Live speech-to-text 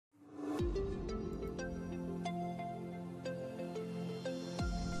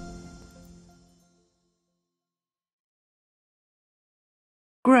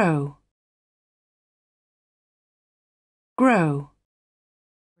grow, grow,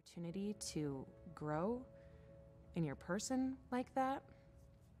 Opportunity to grow in your person like that,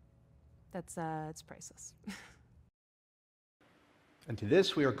 it's priceless. And to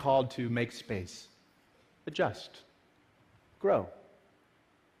this we are called to make space, adjust, grow.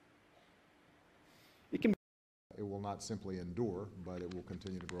 It will not simply endure, but it will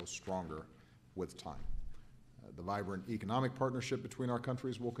continue to grow stronger with time. The vibrant economic partnership between our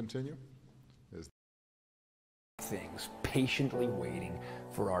countries will continue. Things, patiently waiting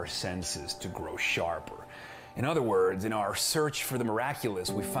for our senses to grow sharper. In other words, in our search for the miraculous,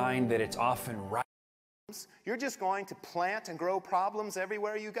 we find that it's often right. You're just going to plant and grow problems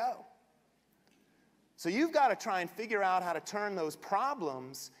everywhere you go. So you've got to try and figure out how to turn those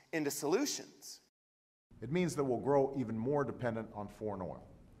problems into solutions. It means that we'll grow even more dependent on foreign oil.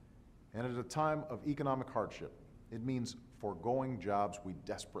 And at a time of economic hardship, it means foregoing jobs we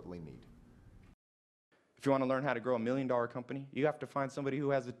desperately need. If you want to learn how to grow $1 million company, you have to find somebody who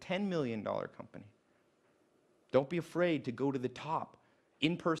has a $10 million company. Don't be afraid to go to the top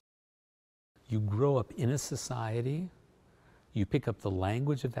in person. You grow up in a society, you pick up the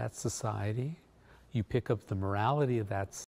language of that society, you pick up the morality of that society.